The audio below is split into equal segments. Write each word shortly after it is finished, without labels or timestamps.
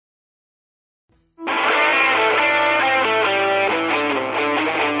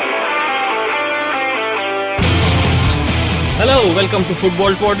Hello, welcome to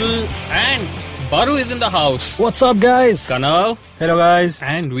Football Portal, and Baru is in the house. What's up, guys? Kanav. Hello, guys.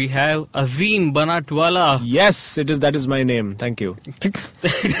 And we have Azeem Banatwalla. Yes, it is. That is my name. Thank you.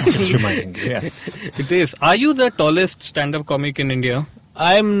 Just reminding you. Yes. It is. Are you the tallest stand-up comic in India?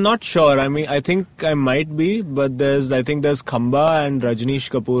 I'm not sure. I mean, I think I might be, but I think there's Khamba and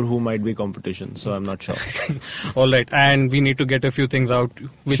Rajneesh Kapoor who might be competition, so I'm not sure. All right, and we need to get a few things out.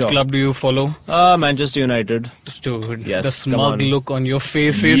 Which club do you follow? Manchester United. Dude, yes, the smug look on your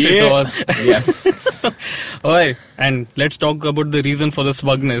face is it all. Yes. Alright, and let's talk about the reason for the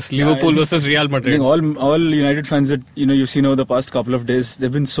smugness. Liverpool versus Real Madrid. I think all United fans that you've seen over the past couple of days,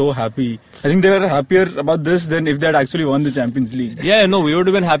 they've been so happy. I think they were happier about this than if they had actually won the Champions League. Yeah, no, we would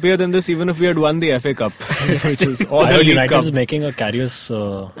have been happier than this even if we had won the FA Cup, which is all the League Cup. United's making a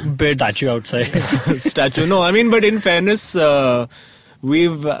Karius statue outside. Statue. No, I mean, but in fairness, I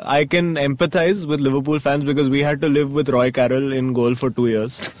can empathize with Liverpool fans because we had to live with Roy Carroll in goal for 2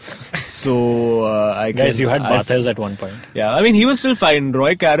 years. So you had Barthez at one point. Yeah, I mean he was still fine.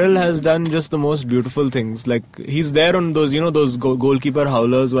 Roy Carroll has done just the most beautiful things. Like he's there on those those goalkeeper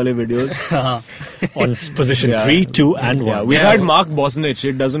howlers wale videos. On position 3, 2 and 1. Yeah, we had Mark Bosnich.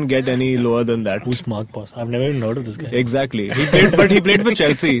 It doesn't get any lower than that. Who's Mark Bos? I've never even heard of this guy. Exactly. He played for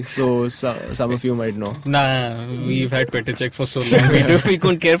Chelsea. So some of you might know. Nah, we've had Petacek for so long. We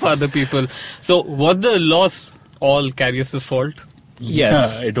couldn't care for other people. So was the loss all Karius' fault?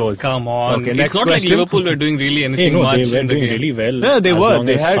 Yes, it was. Come on. Okay, it's next not question. like Liverpool were doing really anything much. They were in the doing game. really well. Yeah, they were. Long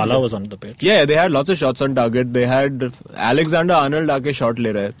as Salah was on the pitch. Yeah, they had lots of shots on target. They had Alexander-Arnold aake shot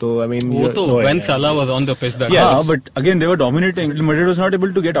le rahe. So I mean, when Salah was on the pitch, that Yeah, but again they were dominating. Madrid was not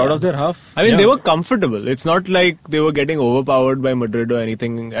able to get out of their half. I mean, they were comfortable. It's not like they were getting overpowered by Madrid or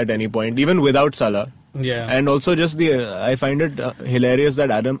anything at any point, even without Salah. Yeah. And also I find it hilarious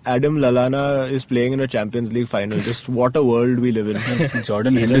that Adam Lallana is playing in a Champions League final. Just what a world we live in.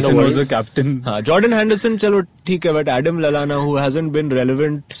 Jordan Henderson was the captain. Jordan Henderson, chalo, theek hai, but Adam Lallana, who hasn't been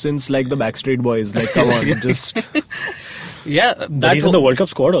relevant since like the Backstreet Boys. Like, come on, just... Yeah, but he's in the World Cup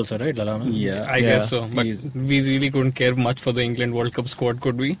squad also, right, Lallana? Yeah, I guess so. But we really couldn't care much for the England World Cup squad,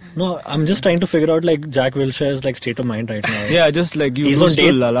 could we? No, I'm just trying to figure out like Jack Wilshere's like state of mind right now. Yeah, just like you lose to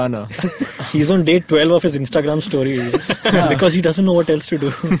Lallana. He's on day 12 of his Instagram stories because he doesn't know what else to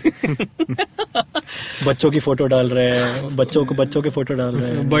do. बच्चों की photo डाल रहे हैं, बच्चों के photo डाल रहे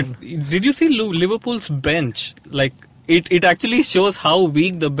हैं. But did you see Liverpool's bench? Like it actually shows how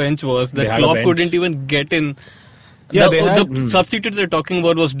weak the bench was. That Klopp couldn't even get in. Yeah, the substitutes they're talking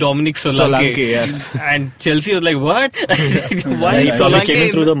about was Dominic Solanke. Yes. And Chelsea was like, what? Why is Solanke came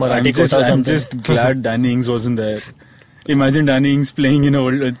in through the Marathi quota or something? I'm just glad Danny Ings wasn't there. Imagine Danny Ings playing in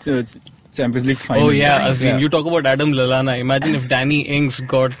a Champions League final. Oh yeah, Azeem, you talk about Adam Lallana. Imagine if Danny Ings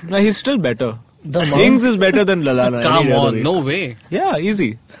got... No, he's still better. Ings is better than Lallana. Come on, no way. Yeah,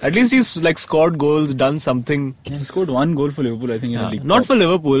 easy. At least he's like scored goals, done something. Yeah, he scored 1 goal for Liverpool, I think, in the league. Not for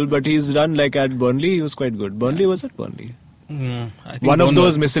Liverpool, but he's done like at Burnley, he was quite good. Burnley, was it Burnley? I think one of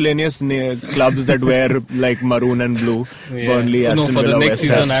those miscellaneous clubs that wear like maroon and blue. Yeah. Burnley, Aston Villa, for the next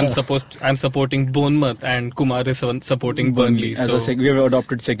West season, I'm supporting Bournemouth and Kumar is supporting Burnley. So we have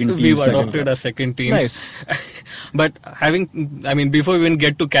adopted second team. We've adopted a second team. Nice. But before we even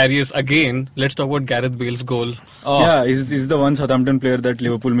get to Karius again, let's talk about Gareth Bale's goal. Oh. Yeah, he's the one Southampton player that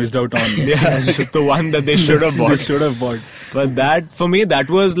Liverpool missed out on. Yeah, just the one that they should have bought. But that, for me, that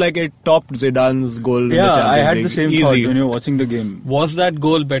was like it topped Zidane's goal in the Champions League. I had the same thought when you were watching the game. Was that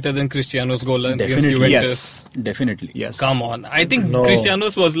goal better than Cristiano's goal against Definitely, Juventus? yes. Definitely. Yes. Come on. I think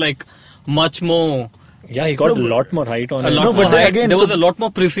Cristiano's was like much more... Yeah, he got a lot more height on it. There was a lot more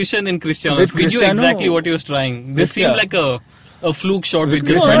precision in Cristiano's. He knew exactly what he was trying. This seemed like a fluke shot with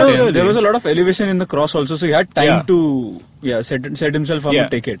Cristiano. There was a lot of elevation in the cross also, so he had time to set himself up and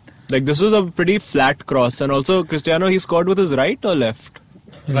take it. Like this was a pretty flat cross, and also Cristiano, he scored with his right or left?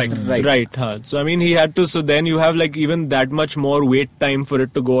 Right. So I mean he had to, so then you have like even that much more wait time for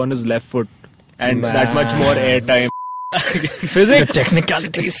it to go on his left foot and that much more air time. Physics. The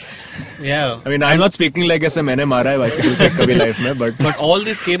technicalities. Yeah. I mean I'm not speaking like ऐसे मैंने मारा है bicycle पे कभी life में, but all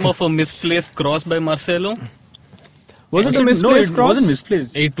this came off a misplaced cross by Marcelo. Was it a misplaced cross? It wasn't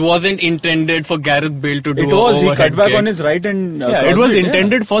misplaced. It wasn't intended for Gareth Bale to do. It was. He cut back on his right and it was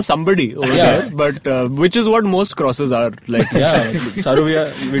intended for somebody over there, but which is what most crosses are like. Saru,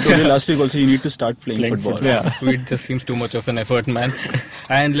 we told you last week also you need to start playing football. Yeah, it just seems too much of an effort, man.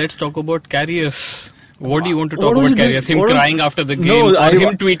 And let's talk about Karius. What do you want to talk about Karius? Him crying after the game, or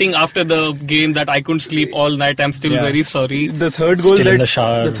him tweeting after the game that I couldn't sleep all night. I'm still very sorry. The third goal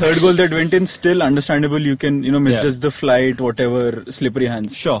that went in, still understandable. You can misjudge the flight, whatever, slippery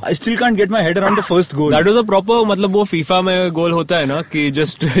hands. Sure. I still can't get my head around the first goal. That was a proper, मतलब वो FIFA में goal होता है ना कि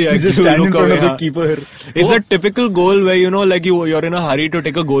just stand in front of the keeper. It's a typical goal where like you're in a hurry to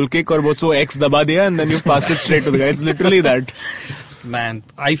take a goal kick और वो so X दबा दिया and then you pass it straight to the guy. It's literally that. Man,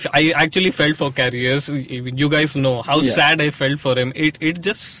 I actually felt for Karius. You guys know how sad I felt for him. It's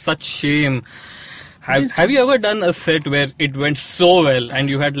just such shame. Have you ever done a set where it went so well and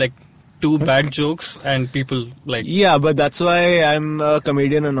you had like 2 bad jokes and people like... Yeah, but that's why I'm a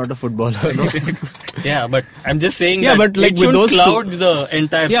comedian and not a footballer. No? Yeah, but I'm just saying that but like it shouldn't cloud the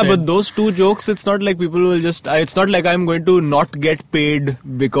entire set. But those 2 jokes, it's not like people will just... it's not like I'm going to not get paid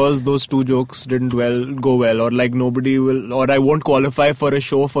because those 2 jokes didn't go well, or like nobody will... Or I won't qualify for a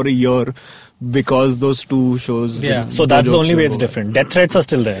show for a year because those 2 shows... Yeah. So that's the only way it's different. Death threats are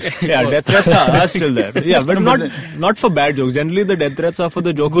still there. Yeah, death threats are still there. Yeah, but not for bad jokes. Generally, the death threats are for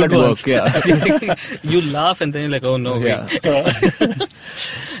the jokes that work. Yeah. You laugh and then you're like, oh no. Yeah.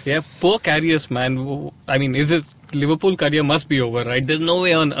 Yeah, poor Karius, man. I mean, is it... Liverpool career must be over, right? There's no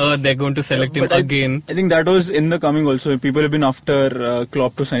way on earth they're going to select him again. I think that was in the coming also. People have been after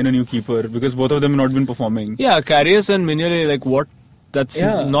Klopp to sign a new keeper because both of them have not been performing. Yeah, Karius and Mignolet, like what? That's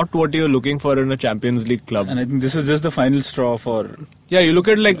not what you're looking for in a Champions League club. And I think this is just the final straw for... Yeah, you look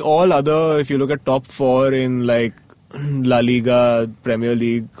at like all other, if you look at top 4 in like La Liga, Premier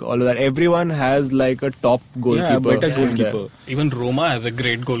League, all of that, everyone has like a top goalkeeper. Yeah, better goalkeeper. Even Roma has a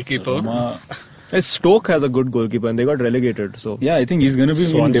great goalkeeper. Stoke has a good goalkeeper and they got relegated. So yeah, I think he's going to be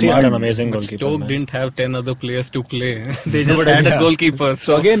in demand. An amazing goalkeeper. Stoke didn't have 10 other players to play. They just had a goalkeeper.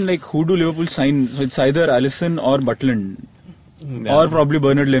 So again, like who do Liverpool sign? So it's either Alisson or Butland. Yeah. Or probably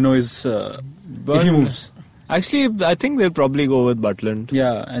Bernard Leno is if he moves. Actually, I think they'll probably go with Butland.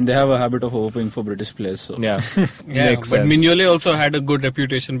 Yeah, and they have a habit of overpaying for British players. So. Yeah, but Mignolet also had a good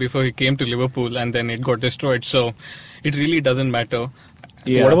reputation before he came to Liverpool, and then it got destroyed. So it really doesn't matter.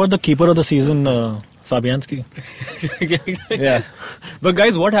 Yeah. What about the keeper of the season, Fabianski? Yeah. But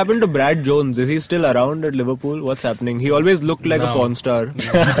guys, what happened to Brad Jones? Is he still around at Liverpool? What's happening? He always looked like a porn star.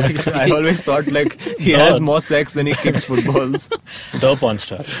 I always thought like he has more sex than he kicks footballs. The porn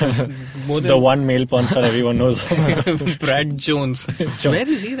star. The one male porn star everyone knows. Brad Jones. Where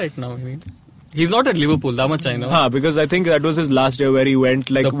is he right now? I mean, he's not at Liverpool, that much I know. Because I think that was his last year where he went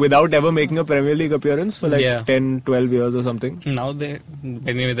without ever making a Premier League appearance for 10, 12 years or something. Now they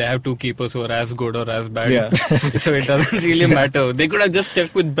have 2 keepers who are as good or as bad. Yeah. So it doesn't really matter. They could have just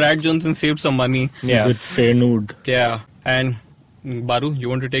stuck with Brad Jones and saved some money. Yeah. Is it Feyenoord? Yeah. And Baru, you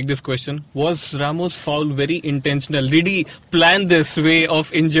want to take this question? Was Ramos' foul very intentional? Did he plan this way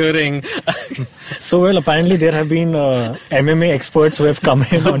of injuring? So, well, apparently there have been MMA experts who have come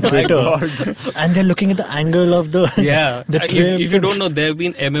in on Twitter and they're looking at the angle of the... Yeah. If you don't know, there have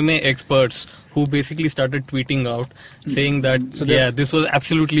been MMA experts who basically started tweeting out saying that, this was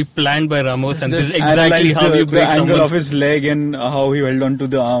absolutely planned by Ramos and this is exactly how you break the angle of his leg and how he held on to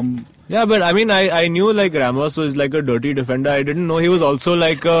the arm. Yeah, but I mean, I knew like Ramos was like a dirty defender. I didn't know he was also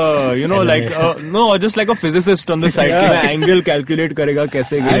like just like a physicist on the side. Yeah. Angle calculate karega,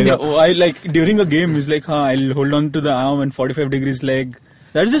 kaise girega. I like during a game, he's like, I'll hold on to the arm and 45 degrees leg.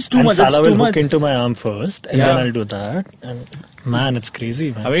 That's just too much. Salah will hook into my arm first, and then I'll do that. And man, it's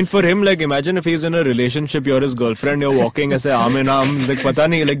crazy, man. I mean, for him, like, imagine if he's in a relationship, you're his girlfriend, you're walking as arm in arm, like, pata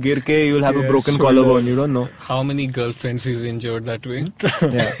nahi, like, gir ke, you'll have a broken collarbone. You don't know. How many girlfriends he's injured that way?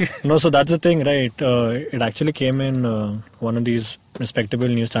 No, so that's the thing, right? It actually came in one of these respectable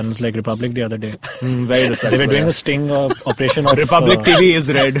news channels like Republic the other day. Very respectable. They were doing a sting operation of... Republic TV is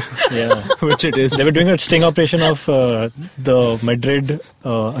red. Yeah. Which it is. They were doing a sting operation of the Madrid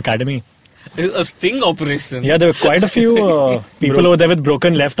Academy. A sting operation? Yeah, there were quite a few people over there with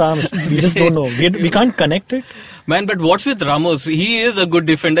broken left arms. We just don't know. We can't connect it. Man, but what's with Ramos? He is a good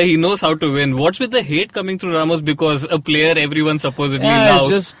defender. He knows how to win. What's with the hate coming through Ramos because a player everyone supposedly loves?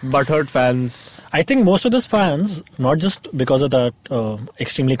 It's just butthurt fans. I think most of those fans, not just because of that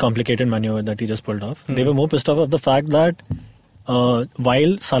extremely complicated maneuver that he just pulled off, they were more pissed off of the fact that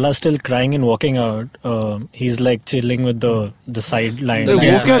while Salah's still crying and walking out, he's like chilling with the sideline.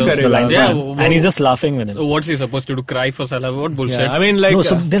 And he's just laughing with him. What's he supposed to do? Cry for Salah? What bullshit? Yeah, I mean, like... No,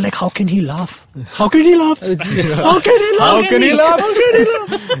 so they're like, how can he laugh? How can he laugh? How can he laugh? How can he laugh? How can he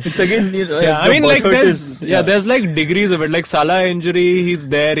laugh? It's again... I mean, like, there's like degrees of it. Like, Salah injury, he's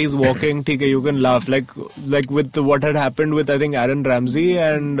there, he's walking, you can laugh. Like with what had happened with, I think, Aaron Ramsey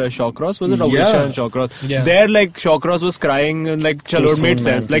and Shawcross. Was it? Wisha and Shawcross. Yeah. There, like, Shawcross was crying and like, chalo, it made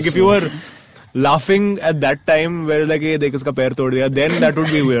sense. Like, if you were... laughing at that time where like, hey, dekh uska pair tod diya, then that would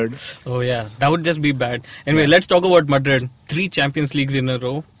be weird. Oh yeah, that would just be bad. Anyway, let's talk about Madrid. 3 Champions Leagues in a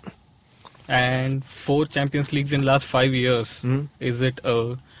row and 4 Champions Leagues in last 5 years. Is it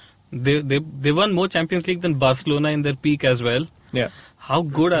they won more Champions League than Barcelona in their peak as well. Yeah. How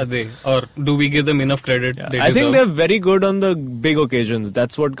good are they? Or do we give them enough credit? Yeah. I think they're very good on the big occasions.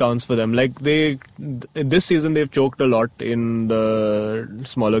 That's what counts for them. Like this season they've choked a lot in the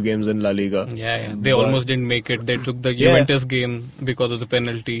smaller games in La Liga. Yeah. They almost didn't make it. They took the Juventus game because of the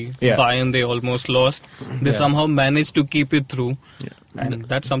penalty. Yeah. Bayern they almost lost. They somehow managed to keep it through. Yeah. And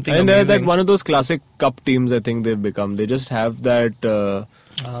that's something and amazing. they're like one of those classic cup teams I think they've become. They just have that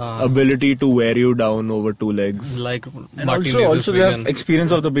ability to wear you down over 2 legs. Like and also they have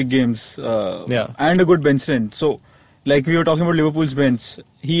experience of the big games. And a good bench strength. So, like we were talking about Liverpool's bench,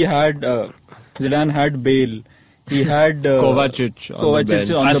 he had Zidane had Bale, he had Kovacic on the bench.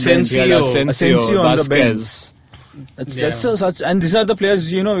 Asensio. He had Asensio on the bench. That's such, and these are the players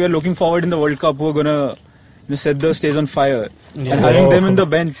we are looking forward in the World Cup who are gonna set the stage on fire. And having them in the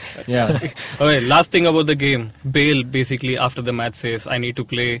bench. Yeah. Okay, last thing about the game. Bale basically after the match says, I need to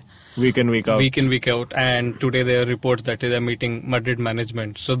play week in, week out. And today there are reports that they are meeting Madrid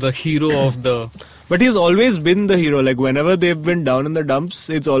management. So the hero of the... But he's always been the hero. Like whenever they've been down in the dumps,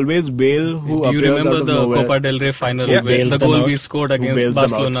 it's always Bale who appears out of nowhere. Do you remember the Copa del Rey final? Yeah. Where the goal we scored against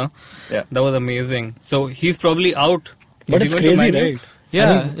Barcelona? Yeah. That was amazing. So he's probably out. But it's crazy, right?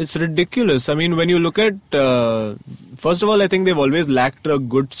 Yeah, it's ridiculous. I mean, when you look at, first of all, I think they've always lacked a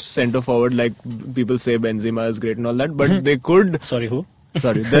good centre forward. Like people say Benzema is great and all that, but they could. Sorry, who?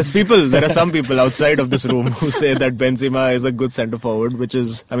 Sorry, there are some people outside of this room who say that Benzema is a good centre forward, which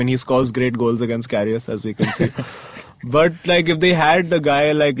is, I mean, he scores great goals against Carriers, as we can see. But like if they had a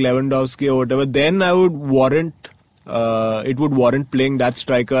guy like Lewandowski or whatever, then I would warrant, it would warrant playing that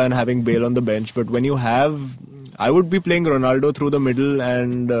striker and having Bale on the bench. But when you have, I would be playing Ronaldo through the middle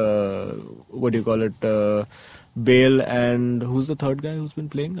and Bale and who's the third guy who's been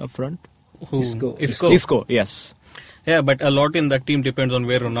playing up front? Isco, yes. Yeah, but a lot in that team depends on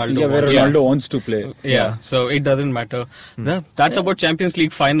where Ronaldo wants to play. Yeah, so it doesn't matter. That's about Champions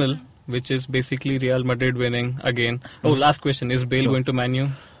League final, which is basically Real Madrid winning again. Oh, last question. Is Bale going to Man U?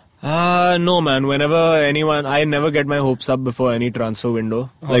 No, man. I never get my hopes up before any transfer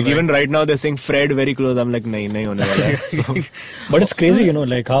window. Even right now, they're saying Fred very close. I'm like, nahi hone wala hai. But it's crazy,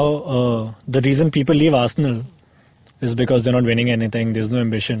 like how the reason people leave Arsenal is because they're not winning anything. There's no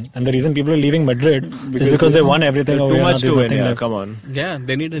ambition. And the reason people are leaving Madrid is because they won everything. Too much to win, come on. Yeah,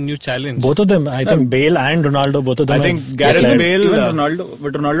 they need a new challenge. Both of them, I think Bale and Ronaldo, both of them. I think Gareth Bale... Even Ronaldo,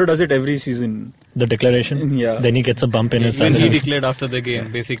 but Ronaldo does it every season. The declaration? Yeah. Then he gets a bump in his When salary. he declared after the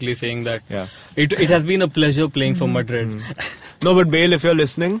game, basically saying that it has been a pleasure playing for Madrid. No, but Bale, if you're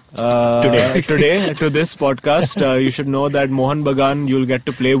listening today to this podcast, you should know that Mohan Bagan, you'll get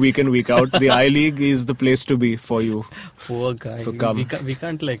to play week in, week out. The I-League is the place to be for you. Poor guy. So come. We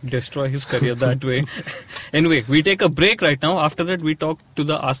can't like destroy his career that way. Anyway, we take a break right now. After that, we talk to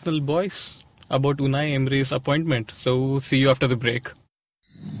the Arsenal boys about Unai Emery's appointment. So see you after the break.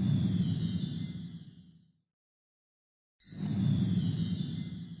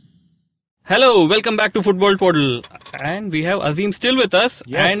 Hello, welcome back to Football Portal. And we have Azeem still with us.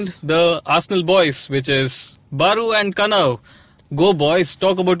 Yes. And the Arsenal boys, which is Baru and Kanav. Go boys,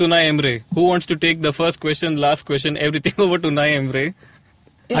 talk about Unai Emery. Who wants to take the first question, last question, everything over to Unai Emery?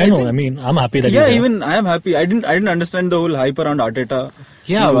 I know. I'm happy that. Yeah, even I am happy. I didn't understand the whole hype around Arteta.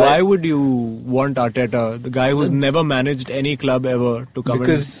 Yeah, why would you want Arteta, the guy who's never managed any club ever, to come?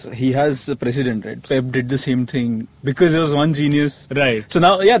 Because he has a precedent, right? Pep did the same thing because there was one genius, right? So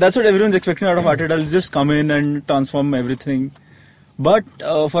now, that's what everyone's expecting out of Arteta. He'll just come in and transform everything. But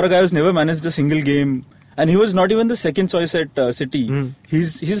for a guy who's never managed a single game. And he was not even the second choice at City.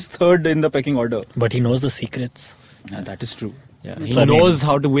 He's third in the pecking order. But he knows the secrets. Yeah, that is true. Yeah, he knows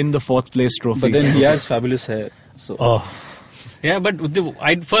how to win the 4th place trophy. But then he has fabulous hair. So. Yeah, but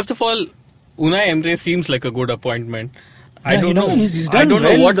first of all, Unai Emery seems like a good appointment. I don't know. He's done I don't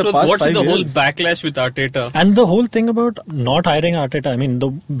well know what's the the whole years. backlash with Arteta. And the whole thing about not hiring Arteta, I mean, the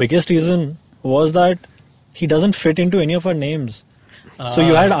biggest reason was that he doesn't fit into any of our names. So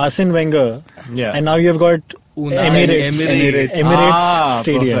you had Arsene Wenger, and now you've got Emirates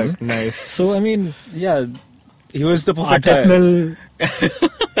Stadium. Perfect. Nice. So I mean, he was the perfect Arteta.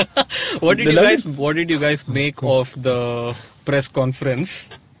 What did you guys make of the press conference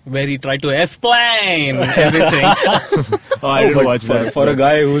where he tried to explain everything? I didn't watch that. For a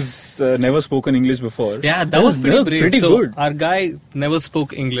guy who's never spoken English before. Yeah, that was pretty brave. Pretty good. Our guy never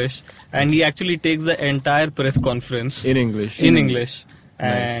spoke English, and he actually takes the entire press conference in English.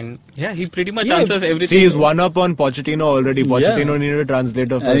 And he pretty much answers everything. See, he's one up on Pochettino already. Pochettino needed a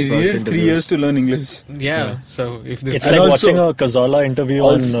translator for his he first needed 3 years to learn English. So if this It's like watching a Cazorla interview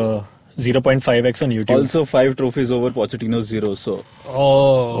on 0.5x on YouTube. Also 5 trophies over Pochettino's 0. So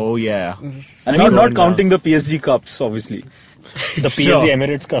Oh yeah. and not counting the PSG cups, obviously. The PSG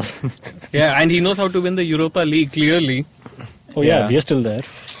Emirates Cup. and he knows how to win the Europa League clearly. Oh yeah, we are still there.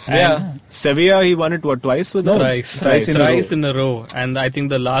 Sevilla, he won it twice with Thrice in a row. And I think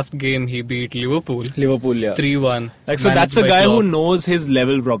the last game he beat Liverpool. 3-1. So that's a guy who knows his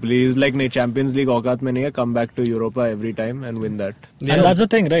level properly. He's like Champions League औकात में नहीं है, come back to Europa every time and win that. And that's the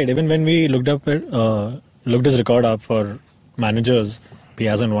thing, right? Even when we looked his record up for managers, he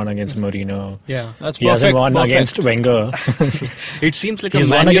hasn't won against Mourinho. That's he hasn't won against Wenger. It seems like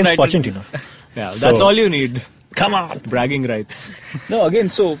he's won against Pochettino. That's all you need. Come on, bragging rights. No, again,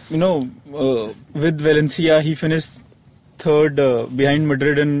 so with Valencia, he finished third behind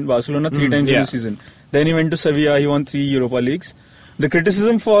Madrid and Barcelona 3 times in the season. Then he went to Sevilla. He won 3 Europa Leagues. The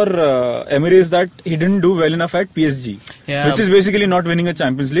criticism for Emery is that he didn't do well enough at PSG, which is basically not winning a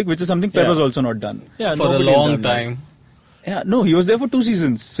Champions League, which is something Pep has also not done. For a long time. He was there for 2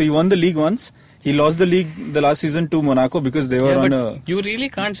 seasons. So he won the league once. He lost the league the last season to Monaco because they were on a... You really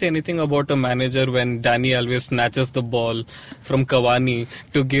can't say anything about a manager when Dani Alves snatches the ball from Cavani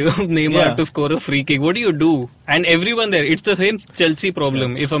to give Neymar to score a free kick. What do you do? And everyone there, it's the same Chelsea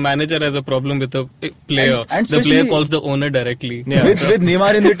problem. If a manager has a problem with a player, and the player calls the owner directly. With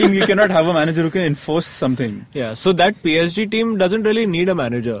Neymar in the team, you cannot have a manager who can enforce something. So that PSG team doesn't really need a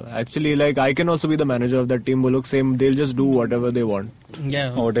manager. Actually, I can also be the manager of that team. They'll just do whatever they want.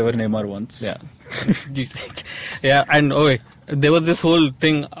 Or whatever Neymar wants. And there was this whole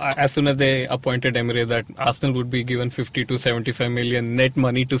thing as soon as they appointed Emery that Arsenal would be given 50 to 75 million net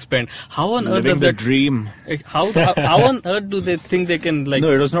money to spend. How on earth does that dream? How on earth do they think they can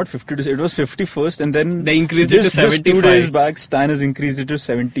No, it was not 50. It was 50 first, and then they increased it to 75. Just 2 days back, Stan has increased it to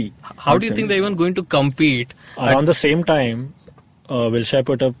 70. How do you think they're even going to compete? Around the same time, Wilshere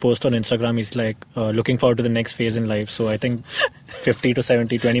put a post on Instagram. He's like, looking forward to the next phase in life. So I think 50 to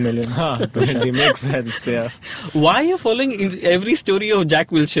 70, 20 million. 20 makes sense, Why are you following every story of Jack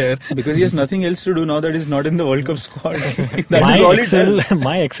Wilshere? Because he has nothing else to do now that he's not in the World Cup squad.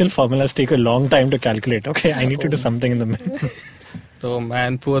 My Excel formulas take a long time to calculate. Okay, I need to do something in the middle. Oh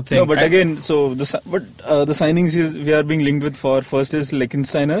man, poor thing. No, but again, so the signings we are being linked with first is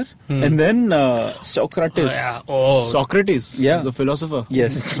Lichtensteiner and then Socrates. Socrates, the philosopher.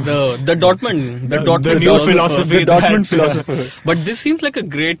 Yes, the Dortmund, the new philosophy, the Dortmund philosopher. But this seems like a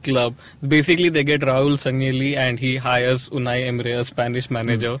great club. Basically, they get Raul Sangneli and he hires Unai Emery, a Spanish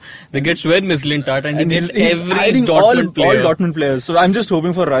manager. They get Sven Mislintat and he needs every Dortmund player. All Dortmund players. So I'm just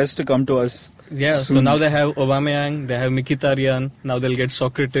hoping for Rice to come to us. So now they have Aubameyang, they have Mkhitaryan, now they'll get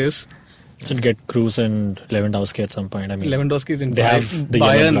Socrates. Should get Kroos and Lewandowski at some point. I mean, Lewandowski is in they have the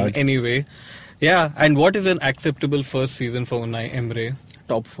Bayern anyway. And what is an acceptable first season for Unai Emery?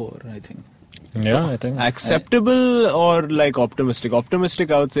 Top 4, I think. Yeah, I think. Acceptable or optimistic? Optimistic,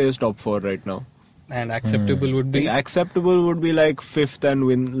 I would say, is top 4 right now. And acceptable would be? Acceptable would be 5th and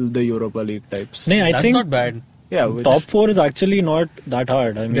win the Europa League types. That's not bad. Top 4 is actually not that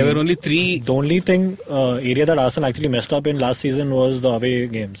hard. I mean, there were only 3. The only area that Arsenal actually messed up in last season was the away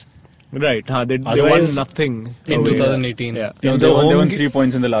games. Right. They won nothing in 2018. They won 3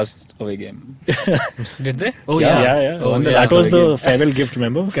 points in the last away game. Did they? That was the farewell gift,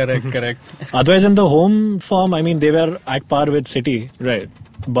 remember? Correct. Otherwise, in the home form, I mean, they were at par with City. Right.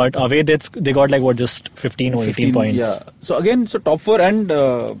 But away, they got just 15 or 18 points. Yeah. So again, top 4 and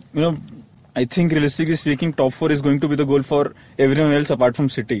I think realistically speaking, top 4 is going to be the goal for everyone else apart from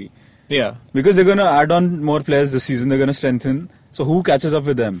City. Yeah. Because they're going to add on more players this season. They're going to strengthen. So who catches up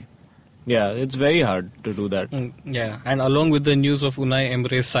with them? Yeah, it's very hard to do that. And along with the news of Unai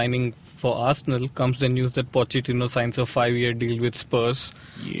Emery signing for Arsenal comes the news that Pochettino signs a 5-year deal with Spurs.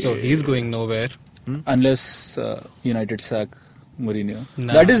 So he's going nowhere. Unless United sack Mourinho.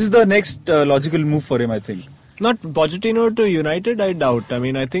 That is the next logical move for him, I think. Not Pochettino to United, I doubt. I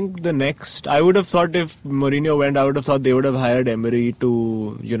mean, I think the next... I would have thought if Mourinho went, I would have thought they would have hired Emery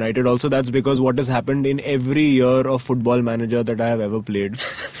to United. Also, that's because what has happened in every year of Football Manager that I have ever played.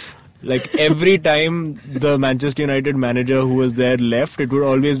 Every time the Manchester United manager who was there left, it would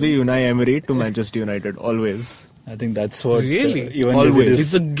always be Unai Emery to Manchester United. Always. I think that's what really always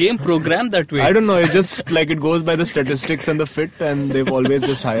is the game programmed that way. I don't know. It's just it goes by the statistics and the fit, and they've always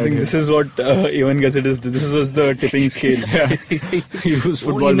just hired. I think this is what Ivan Gazet is. This was the tipping scale. He was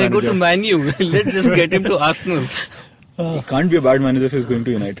Football Manager. Manager. Go to Man U. Let's just get him to Arsenal. He can't be a bad manager if he's going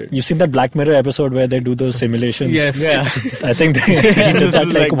to United. You've seen that Black Mirror episode where they do those simulations? Yes. Yeah. I think he did that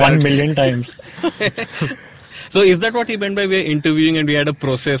like 1 million times. So is that what he meant by we're interviewing and we had a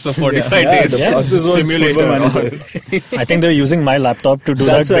process of 45 days? The process was Simulator. football manager. I think they're using my laptop to do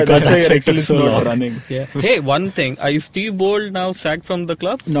that because that's why it took Excel is so not long. running. Yeah. Hey, one thing. Is Steve Bold now sacked from the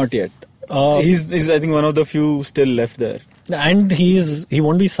club? Not yet. He's I think one of the few still left there. And he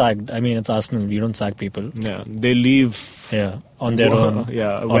won't be sacked. I mean, it's Arsenal. You don't sack people. Yeah, they leave. Yeah, on their own.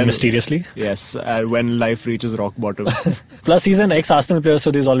 Yeah, or mysteriously. Yes, when life reaches rock bottom. Plus, he's an ex-Arsenal player,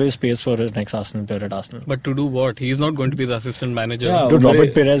 so there's always space for an ex-Arsenal player at Arsenal. But to do what? He's not going to be the assistant manager. Yeah. Dude,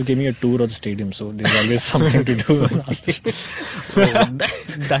 Robert Perez gave me a tour of the stadium, so there's always something to do at Arsenal.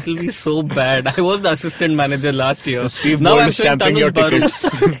 That'll be so bad. I was the assistant manager last year. Steve Now Bold I'm is showing stamping Tanush your Baru.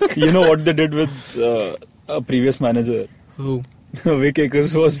 tickets. You know what they did with a previous manager? Who? Vic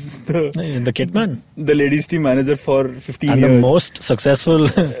Akers was The Kitman. the ladies team manager for 15 And years. the most successful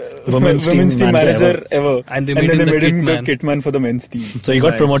women's team manager ever. And they then made him they the made him the kitman. kitman for the men's team. So he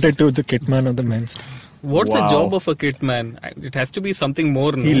got Nice. promoted to the Kitman of the men's team. What's the Wow. job of a kit man? It has to be something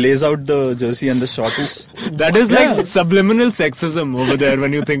more. He No? lays out the jersey and the shorts. That is like subliminal sexism over there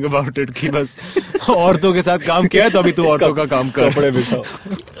when you think about it. कि बस औरतों के साथ काम किया है तो अभी तू औरतों का काम कर. कपड़े बिछाओ.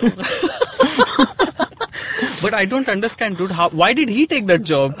 But I don't understand, dude. Why did he take that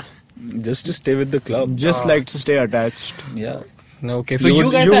job? Just to stay with the club. Just like to stay attached. Yeah. Okay, so You you,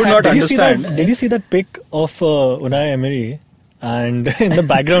 would- guys you are would not happy. understand. Did you see that pic of Unai Emery? And in the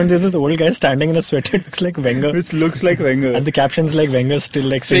background, there's this old guy standing in a sweater. It looks like Wenger. Which looks like Wenger. And the caption's like Wenger still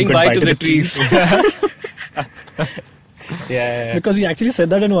like saying saying bye goodbye to the trees. Yeah. Because he actually said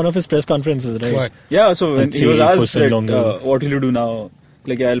that in one of his press conferences, right? What? Yeah, so when Let's he was see, asked for so that, long ago. what will you do now?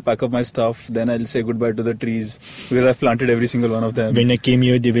 Like, yeah, I'll pack up my stuff, then I'll say goodbye to the trees because I've planted every single one of them. When I came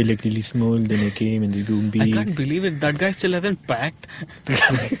here, they were like really small. Then I came and they grew I big. can't believe it. That guy still hasn't packed.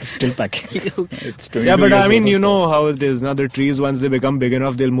 Still packing. It's 22 Yeah, but years I mean, old you or know how it is. Now the trees, once they become big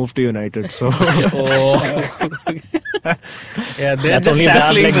enough, they'll move to United. So Oh. Yeah, they're That's the only if they have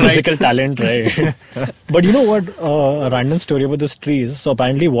saplings, like right? musical talent, right? But you know what? A random story about this trees. So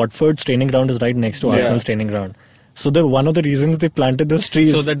apparently, Watford's training ground is right next to Yeah. Arsenal's training ground. So one of the reasons they planted those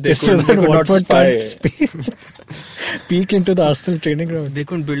trees So that they is so could- that they could not Watford spy. can't peek into the Arsenal training ground. They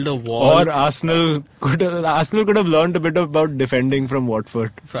couldn't build a wall or Arsenal could have learned a bit about defending from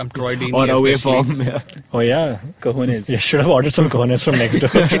Watford from Troy Deeney. or away especially. from. Yeah. Oh yeah, cojones. you should have ordered some cojones from next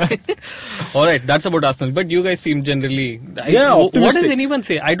door. All right, that's about Arsenal. But you guys seem generally. Yeah, what does optimistic. anyone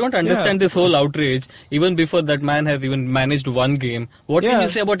say? I don't understand this whole outrage. Even before that man has even managed one game. What can Yeah. you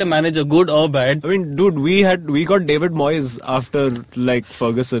say about a manager, good or bad? I mean, dude, we got David Moyes after like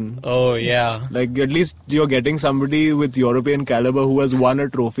Ferguson. Oh yeah. Like at least you're getting somebody with European caliber who has won a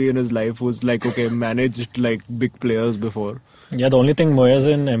trophy in his life, who's like okay managed like big players before. Yeah, the only thing Moyes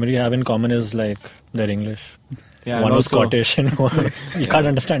and Emery have in common is like they're English. Yeah, One and was also- Scottish and one you can't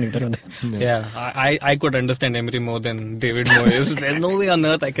understand either of them. Yeah, I could understand Emery more than David Moyes. There's no way on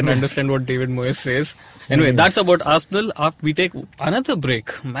earth I can understand what David Moyes says. Anyway, that's about Arsenal. After we take another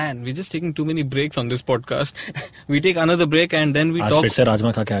break. Man, we're just taking too many breaks on this podcast. We take another break and then we आज talk. फिर से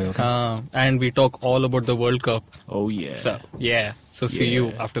राजमा खा के आए हो क्या? And we talk all about the World Cup. Oh yeah. So yeah. So see Yeah.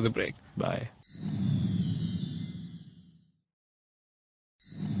 you after the break. Bye.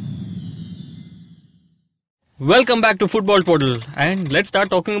 Welcome back to Football Portal and let's start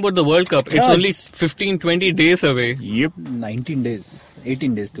talking about the World Cup. It's Yeah, only it's- 15-20 days away. Yep. 19 days,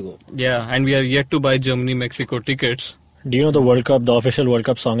 18 days to go. Yeah, and we are yet to buy Germany-Mexico tickets. Do you know the World Cup? The official World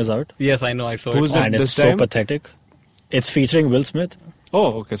Cup song is out, Yes, I know, I saw Who's it. it? and this it's so time? pathetic. It's featuring Will Smith.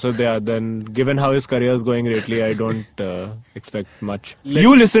 Oh, okay. So then, given how his career is going lately, I don't expect much.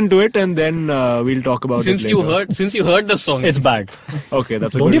 You listen to it, and then we'll talk about Since it you later. heard the song, It's bad. Okay,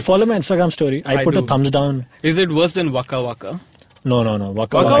 that's a Don't good. you follow my Instagram story? I I put a do. thumbs down. is it worse than Waka Waka? No.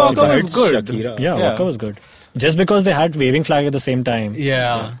 Waka Waka Waka. Waka was It's good. Shakira. Yeah, Yeah. Waka was good. Just because they had waving flag at the same time.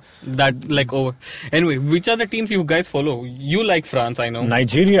 Yeah, that like over. Anyway, which are the teams you guys follow? You like France, I know,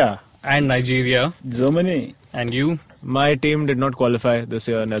 Nigeria, and Nigeria, Germany. and you. My team did not qualify this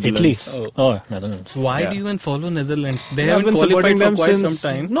year. Italy. Netherlands. Oh, Netherlands. Why Yeah. do you even follow Netherlands? They I've haven't been qualified supporting for them quite since.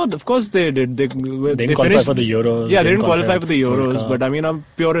 some time. No, of course they did. They didn't qualify finished- for the Euros, Yeah, they didn't didn't qualify for the qualify for Euros. World Cup. But I mean, I'm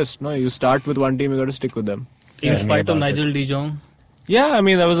purist. No, you start with one team, you got to stick with them. In Tell me spite of about Nigel De Jong. Yeah, I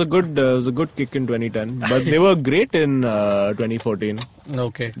mean that was a good kick in 2010, but they were great in 2014.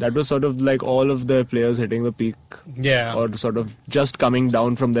 Okay. That was sort of like all of their players hitting the peak, Yeah. or sort of just coming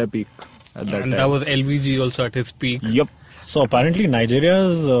down from their peak at that and time. that was LVG also at his peak. Yep. So apparently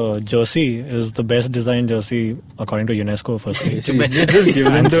Nigeria's jersey is the best designed jersey according to UNESCO. Firstly, Just give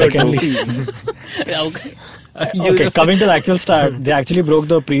them And the secondly- trophy. Yeah, okay. Okay, coming to the actual start, they actually broke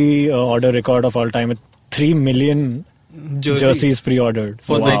the pre-order record of all time with 3 million jerseys pre-ordered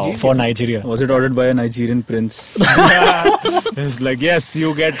For Nigeria? For Nigeria. Was it ordered by a Nigerian prince? It's like, yes,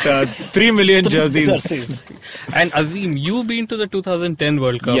 you get 3 million jerseys. And Azeem, you been to the 2010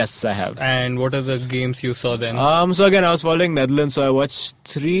 World Cup. Yes, I have. And what are the games you saw then? So again, I was following Netherlands, so I watched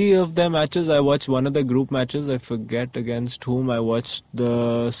 3 of their matches. I watched one of the group matches. I forget against whom. I watched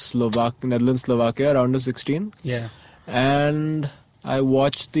the Netherlands-Slovakia round of 16. Yeah. And I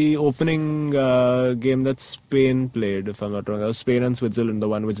watched the opening game that Spain played, if I'm not wrong. That was Spain and Switzerland, the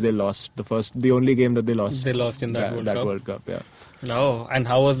one which they lost. The only game that they lost. They lost in that World Cup, yeah. Oh, and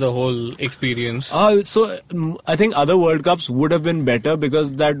how was the whole experience? So I think other World Cups would have been better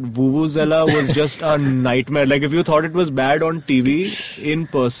because that Vuvuzela was just a nightmare. Like if you thought it was bad on TV, in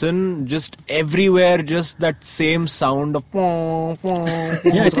person, just everywhere, just that same sound of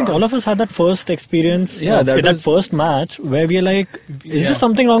Yeah, I think all of us had that first experience that first match where we are like, is there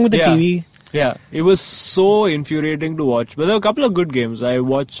something wrong with the TV? Yeah, it was so infuriating to watch. But there were a couple of good games. I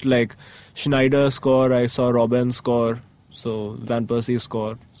watched like Schneider score, I saw Robben score. So Van Persie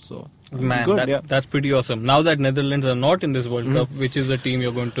score. So Man, good, that's pretty awesome. Now that Netherlands are not in this World Cup, which is the team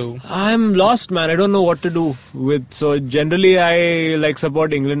you're going to? I'm lost, man. I don't know what to do with. So generally, I like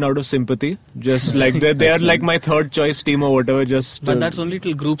support England out of sympathy. Just like they are like my third choice team or whatever. Just but that's only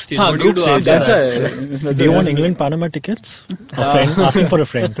till group stage. What do you do after that? Do you want England Panama tickets? A friend asking for a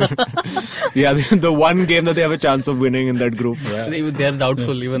friend. Yeah, the one game that they have a chance of winning in that group. Yeah. They're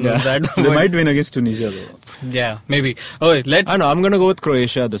doubtful even on that. They might win against Tunisia though. Yeah, maybe. Okay, let's. I know. I'm gonna go with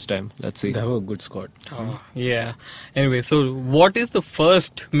Croatia this time. Let's see. They have a good squad. Oh, yeah. Anyway, so what is the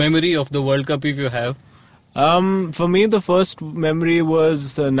first memory of the World Cup if you have? For me, the first memory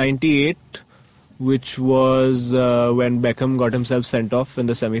was '98, which was when Beckham got himself sent off in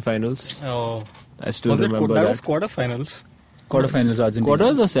the semi-finals. Oh, I still remember that. that. Was quarterfinals. Quarterfinals Argentina.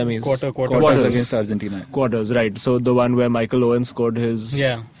 Quarters or semis? Quarters against Argentina. Quarters, right. So the one where Michael Owen scored his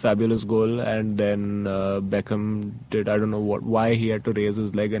fabulous goal, and then Beckham did, I don't know why he had to raise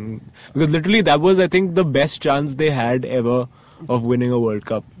his leg, and because literally that was, I think, the best chance they had ever of winning a World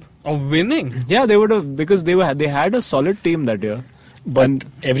Cup. Of winning? Yeah, they would have, because they had a solid team that year. But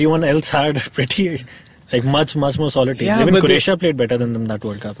everyone else had pretty, like much more solid teams. Yeah, even Croatia played better than them that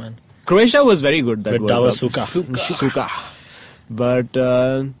World Cup, man. Croatia was very good that with World Cup. Suka. But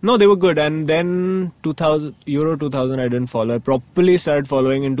no, they were good. And then Euro 2000, I didn't follow. I properly started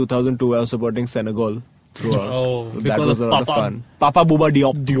following in 2002. I was supporting Senegal throughout. Oh, that was a lot of fun. Papa Bouba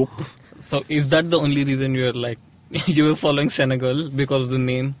Diop. So is that the only reason you were like you were following Senegal because of the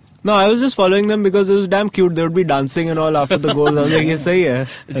name? No, I was just following them because it was damn cute. They would be dancing and all after the goals. I was like, yes, sahi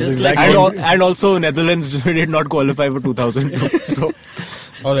hai. And also Netherlands did not qualify for 2002. So.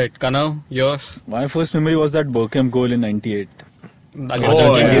 Alright, Kanav, yours? My first memory was that Bergkamp goal in '98.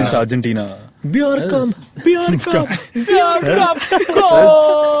 Against Argentina. Björkamp.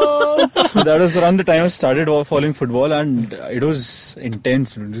 That was around the time I started following football, and it was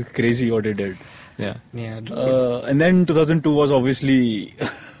intense. It was crazy what it did. Yeah. And then 2002 was obviously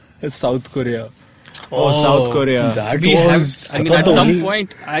South Korea. South Korea. That was. At some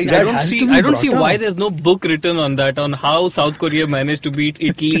point, I don't see why there's no book written on that, on how South Korea managed to beat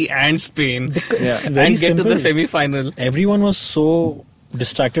Italy and Spain and get to the semi-final. Everyone was so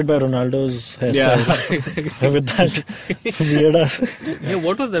distracted by Ronaldo's hairstyle with that weird ass. Yeah,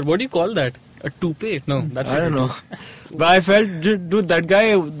 what was that? What do you call that? A toupee? No, I don't know. But I felt, dude, that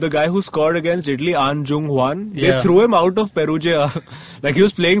guy, the guy who scored against Italy, An Jung-hwan, they threw him out of Perugia. Like he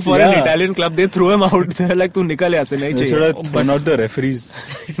was playing for an Italian club, they threw him out. They're like, tu nikal yahan se, nahi chahiye. But not the referees.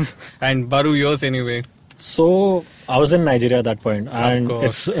 And Baru, yours anyway. So, I was in Nigeria at that point, and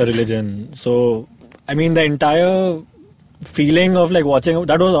it's a religion. So, I mean, the entire feeling of like watching,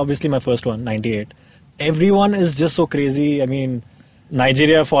 that was obviously my first one, '98. Everyone is just so crazy. I mean,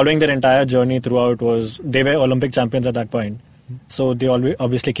 Nigeria, following their entire journey throughout, they were Olympic champions at that point. So they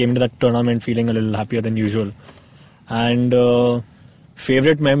obviously came into that tournament feeling a little happier than usual. And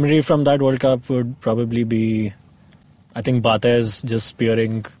favorite memory from that World Cup would probably be, I think, Barthez just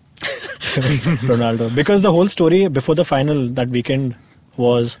spearing Ronaldo. Because the whole story before the final that weekend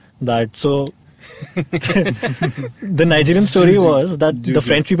was that, so the Nigerian story was that the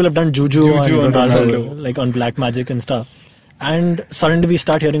French people have done juju on Ronaldo, like on black magic and stuff. And suddenly we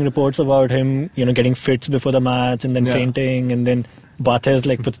start hearing reports about him, getting fits before the match and then fainting, and then Barthez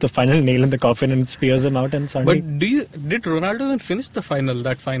puts the final nail in the coffin and spears him out. And suddenly, but did Ronaldo even finish the final?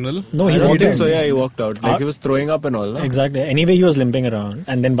 That final? No, he walked out. So yeah, he walked out. He was throwing up and all. No? Exactly. Anyway, he was limping around,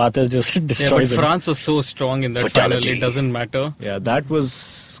 and then Barthez just destroys him. France was so strong in that final. It doesn't matter. Yeah, that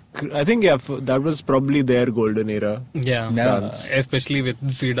was I think that was probably their golden era. Yeah, France. especially with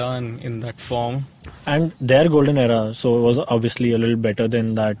Zidane in that form. And their golden era, so it was obviously a little better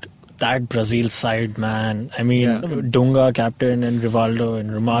than that Brazil side, man. I mean, Dunga captain and Rivaldo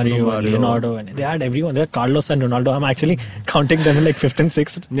and Romario and Leonardo, and they had everyone. They had Carlos and Ronaldo. I'm actually counting them in like 5th and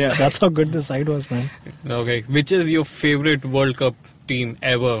 6th. Yeah, that's how good the side was, man. Okay, which is your favorite World Cup team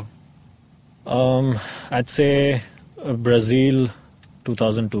ever? I'd say Brazil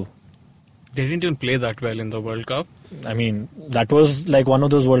 2002. They didn't even play that well in the World Cup. I mean, that was like one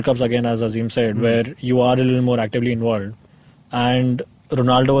of those World Cups again, as Azeem said, where you are a little more actively involved. And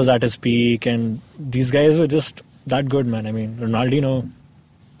Ronaldo was at his peak, and these guys were just that good, man. I mean, Ronaldinho,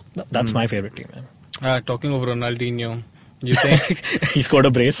 that's my favorite team, man. Talking of Ronaldinho, you think he scored a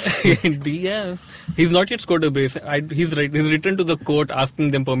brace? Yeah, he's not yet scored a brace. He's returned to the court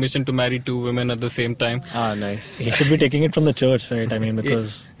asking them permission to marry 2 women at the same time. Ah, nice. He should be taking it from the church, right? I mean,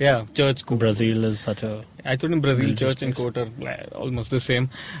 because church. Brazil is such a... I thought in Brazil, church and court are almost the same.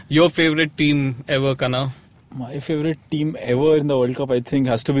 Your favorite team ever, Kana? My favorite team ever in the World Cup, I think,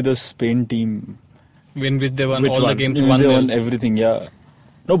 has to be the Spain team. In which they won Which all one? the games. They won everything, yeah.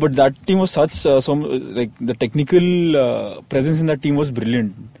 No, but that team was such the technical presence in that team was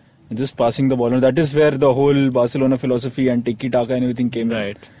brilliant. Just passing the ball, and that is where the whole Barcelona philosophy and tiki-taka and everything came.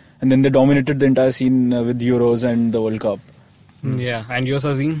 Right. And then they dominated the entire scene with Euros and the World Cup. Yeah, and yours,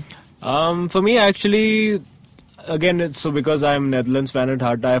 Azeem? For me, actually, again, it's so because I'm Netherlands fan at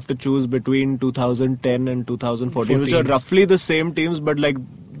heart, I have to choose between 2010 and 2014, which are roughly the same teams, but like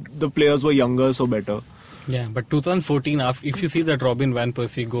the players were younger, so better. Yeah, but 2014, if you see that Robin van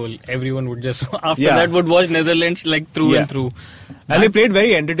Persie goal, everyone would just that would watch Netherlands like through and through. And they played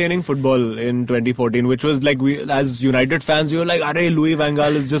very entertaining football in 2014, which was like, we as United fans, we were like, "Arey, Louis van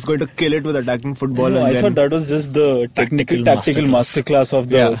Gaal is just going to kill it with attacking football." No, I thought that was just the tactical masterclass of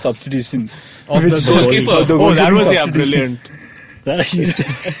the substitution of the goalkeeper. Oh, that was brilliant.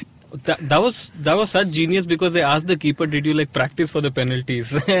 That was such genius, because they asked the keeper, "Did you like practice for the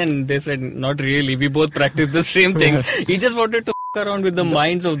penalties?" And they said, "Not really. We both practiced the same thing." He just wanted to around with the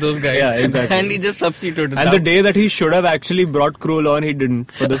minds of those guys. Yeah, exactly. And he just substituted. And the day that he should have actually brought Krul on, he didn't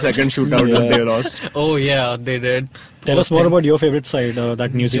for the second shootout that they lost. Oh yeah, they did. Tell us more about your favorite side,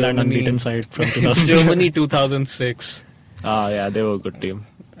 that New Zealand unbeaten side from 2000. Germany 2006. Ah, yeah, they were a good team.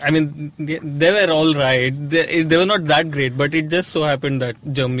 I mean, they were all right. They were not that great, but it just so happened that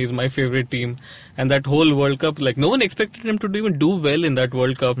Germany is my favorite team. And that whole World Cup, like, no one expected them to even do well in that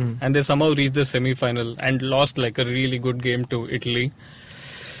World Cup. And they somehow reached the semi-final and lost like a really good game to Italy,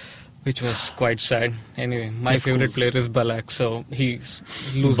 which was quite sad. Anyway, my favorite player is Ballack, so he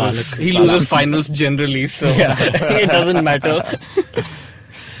loses finals generally, so it doesn't matter.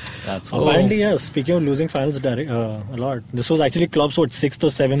 Apparently, yes. Speaking of losing finals a lot, this was actually Klopp's 6th or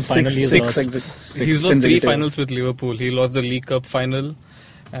 7th final he's lost. He's lost 3 finals with Liverpool. He lost the League Cup final,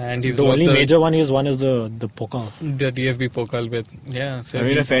 and he's the lost only major one he's won is the Pokal. The DFB Pokal with So I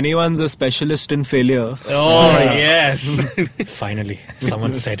mean, if anyone's a specialist in failure, yes, finally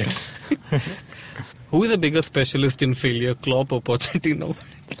someone said it. Who is a bigger specialist in failure, Klopp or Pochettino?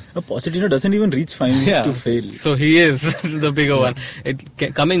 Pochettino doesn't even reach finals to fail. So he is the bigger one.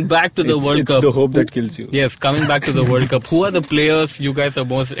 Coming back to the World Cup. It's the hope that kills you. Yes, coming back to the World Cup. Who are the players you guys are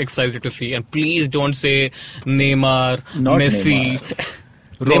most excited to see? And please don't say Neymar, Not Messi.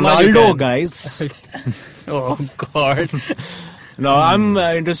 Ronaldo, guys. Oh, God. No, I'm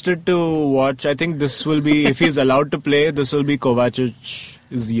interested to watch. I think this will be, if he's allowed to play, this will be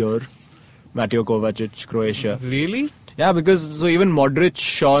Kovacic's year. Mateo Kovacic, Croatia. Really? Yeah, because even Modric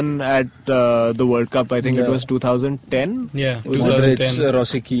shone at the World Cup. I think it was 2010. Yeah, Modric,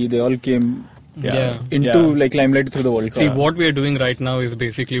 Rosicky, they all came into like limelight through the World Cup. See, what we are doing right now is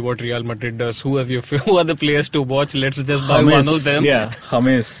basically what Real Madrid does. Who are the players to watch? Let's just buy one of them. Yeah,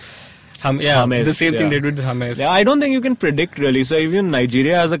 James. The same thing they did with James. Yeah, I don't think you can predict really. So even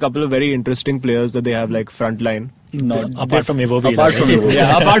Nigeria has a couple of very interesting players that they have like front line. Apart from Iwobi. Apart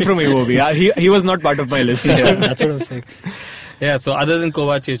from Iwobi. He was not part of my list. Yeah, that's what I'm saying. Yeah, so other than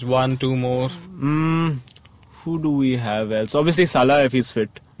Kovacic, 1, 2 more. Who do we have else? Obviously Salah, if he's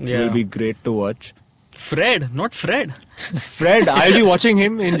fit, will be great to watch. Fred, not Fred. Fred, I'll be watching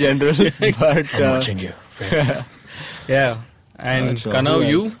him in general. But I'm watching you, Fred. Yeah, and Kana,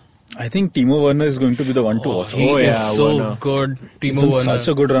 you? I think Timo Werner is going to be the one to watch. He is so good, Timo Werner. Such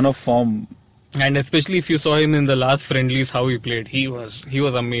a good run of form. And especially if you saw him in the last friendlies, how he played, he was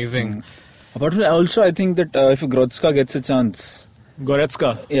amazing. Apart from that, also I think that if Goretzka gets a chance,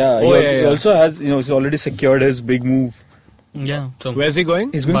 Goretzka, he also has, he's already secured his big move Yeah. So Where's he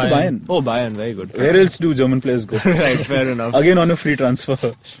going? He's going to Bayern. Oh, Bayern. Very good. Where else do German players go? Right, fair enough. Again on a free transfer.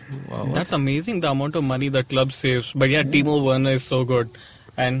 Wow. that's amazing, the amount of money the club saves. But yeah, Timo Werner is so good.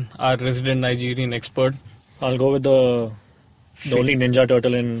 And our resident Nigerian expert. I'll go with the only ninja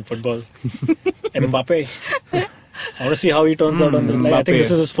turtle in football, Mbappe. I want to see how he turns out on the. Like, I think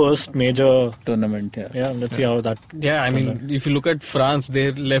this is his first major Tournament, yeah. Yeah, let's see how that. Yeah, I mean, if you look at France,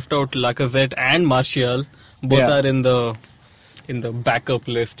 they left out Lacazette and Martial. Both Yeah. are in the backup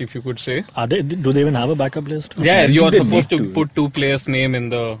list, if you could say. Are they? Do they even have a backup list? Yeah, you are they supposed need to to. put two players' name in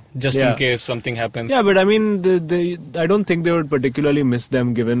the just Yeah. in case something happens. Yeah, but I mean, I don't think they would particularly miss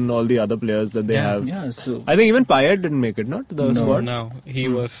them given all the other players that they Yeah. have. Yeah, so... I think even Payet didn't make it, not the No. squad. No, he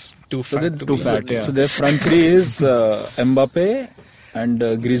was too So fat. they- to be- fat, yeah. So their front three is Mbappe and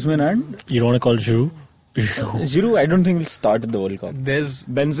Griezmann and You don't want to call Giroud? Giroud. I don't think will start at the World Cup. There's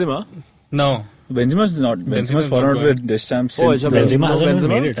Benzema. no. Benzema's not. Benzema's fallen not out going. with Deschamps Oh, since it's a the, Benzema No hasn't even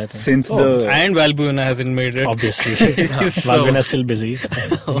Benzema? made it, I think. since Oh. the And Valbuena hasn't made it. Obviously. So- Valbuena's still busy.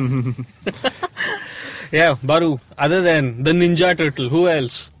 Yeah, Baru. Other than the Ninja Turtle, who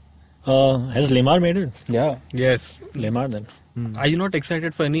else? Has Lemar made it? yeah. Yes. Lemar then. Are you not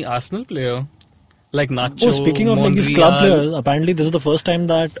excited for any Arsenal player? Like Nacho, Oh, speaking of like these Monreal? club players, apparently this is the first time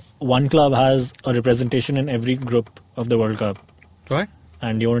that one club has a representation in every group of the World Cup. What?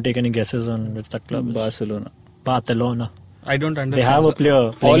 And do you want to take any guesses on which that club is? Barcelona. Barcelona. I don't understand. They have a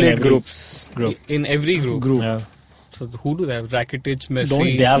player playing All in 8 every groups. group. In every group. Yeah. So who do they have? Rakitic, Messi.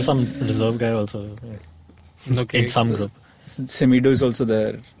 Don't they have some reserve guy also Okay. in some group? Semedo is also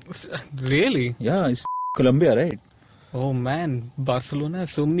there. Really? Yeah, it's Colombia, right? Oh man, Barcelona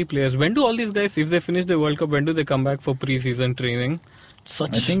has so many players. When do all these guys, if they finish the World Cup, when do they come back for pre-season training?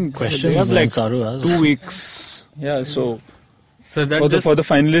 Such I think questions they have like Saru has. 2 weeks. Yeah, so So that for just, the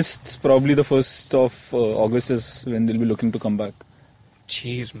finalists, probably the 1st of August is when they'll be looking to come back.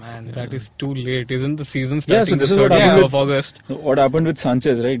 jeez man, that is too late. Isn't the season Yeah, so starting this the is what 30th happened of August? What happened with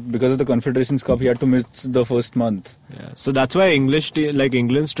Sanchez, right? Because of the Confederations Cup, he had to miss the first month. Yeah. So that's why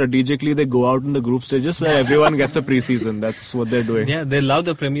England strategically they go out in the group stages so that everyone gets a pre-season. That's what they're doing. Yeah, they love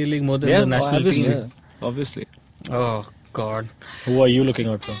the Premier League more than the national obviously. team. Yeah. Obviously. Oh God, Who are you looking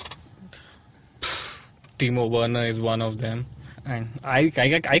out for? Timo Werner is one of them, and I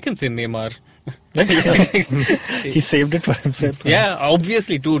can say Neymar. He saved it for himself. Yeah,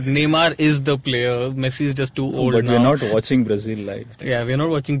 obviously, dude. Neymar is the player. Messi is just too old But now. we're not watching Brazil live. Yeah, we're not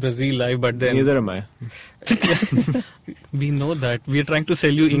watching Brazil live, but then Neither am I. we know that we're trying to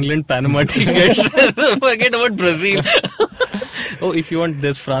sell you England Panama tickets. Forget about Brazil. Oh, if you want,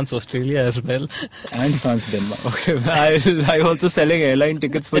 there's France, Australia as well. And France, Denmark. Okay, I'm also selling airline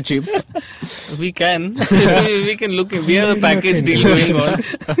tickets for cheap. We can. We can look. We have a package deal going on.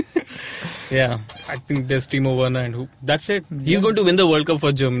 Yeah, I think there's Timo Werner and who. That's it. He's going to win the World Cup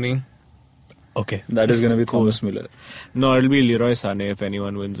for Germany. Okay. That is going to be Thomas Müller. No, it'll be Leroy Sané if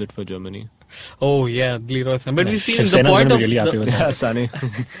anyone wins it for Germany. Oh yeah, Leroy Sané. But we see Shiv the Sena's point gonna of be really happy with Yeah, that.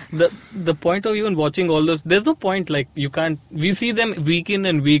 Sané. the point of even watching all those. There's no point. Like you can't. We see them week in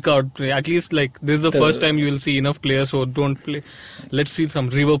and week out. At least like this is the first time you will see enough players who don't play. Let's see some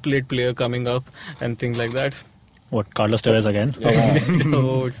River Plate player coming up and things like that. What, Carlos Tevez again?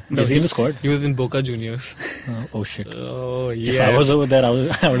 No, Is he in the squad? He was in Boca Juniors. Oh shit. Oh yes. If I was over there, I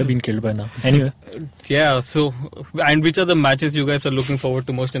would have been killed by now. Anyway. Yeah. So, and which are the matches you guys are looking forward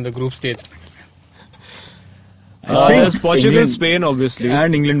to most in the group stage? I think There's Portugal, England Spain, obviously.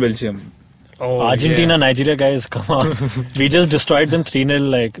 and England, Belgium. Oh, Argentina, yeah. Nigeria, guys, come on. We just destroyed them 3-0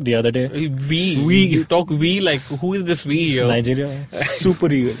 like the other day. We. You talk we like who is this we here? Nigeria.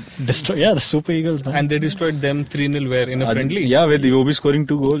 Super Eagles. Yeah, the Super Eagles, man. And they destroyed them 3-0 where in a friendly. Yeah, with Iwobi scoring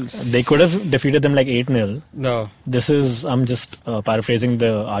 2 goals. They could have defeated them like 8-0. No. This is, I'm just paraphrasing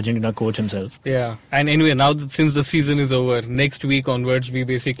the Argentina coach himself. Yeah. And anyway, now since the season is over, next week onwards, we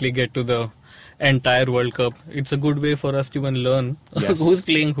basically get to the entire World Cup. It's a good way for us to even learn Yes. who's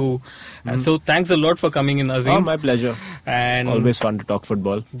playing who. And so thanks a lot for coming in, Azeem. Oh, my pleasure. And Always fun to talk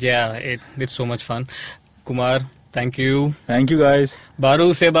football. yeah, it's so much fun. Kumar, thank you. Thank you, guys.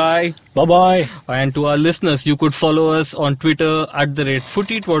 Baru, say bye. Bye-bye. And to our listeners, you could follow us on Twitter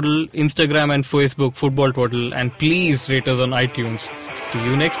 @FootyTwaddle, Instagram and Facebook Football Twaddle, and please rate us on iTunes. See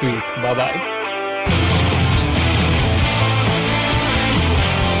you next week. Bye bye.